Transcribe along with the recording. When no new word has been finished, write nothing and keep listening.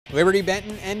Liberty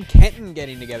Benton and Kenton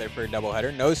getting together for a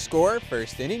doubleheader. No score,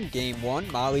 first inning, game one.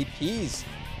 Molly Pease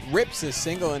rips a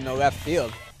single into left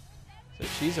field, so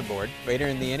she's aboard. Later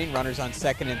in the inning, runners on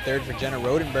second and third for Jenna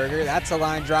Rodenberger. That's a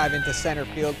line drive into center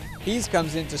field. Pease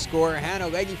comes in to score. Hannah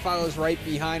Legge follows right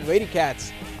behind. Lady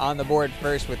Cats on the board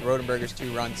first with Rodenberger's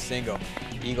two-run single.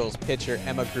 Eagles pitcher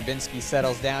Emma Grabinski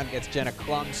settles down, gets Jenna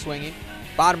Klum swinging.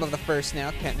 Bottom of the first now,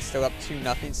 Kenton still up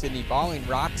 2-0. Sydney Balling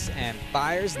rocks and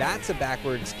fires. That's a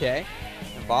backwards K.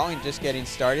 And Balling just getting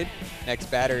started.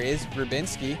 Next batter is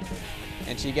Grabinski,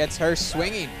 and she gets her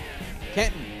swinging.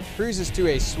 Kenton cruises to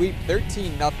a sweep,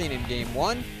 13-0 in game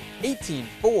one,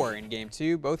 18-4 in game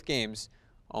two. Both games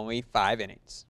only 5 innings.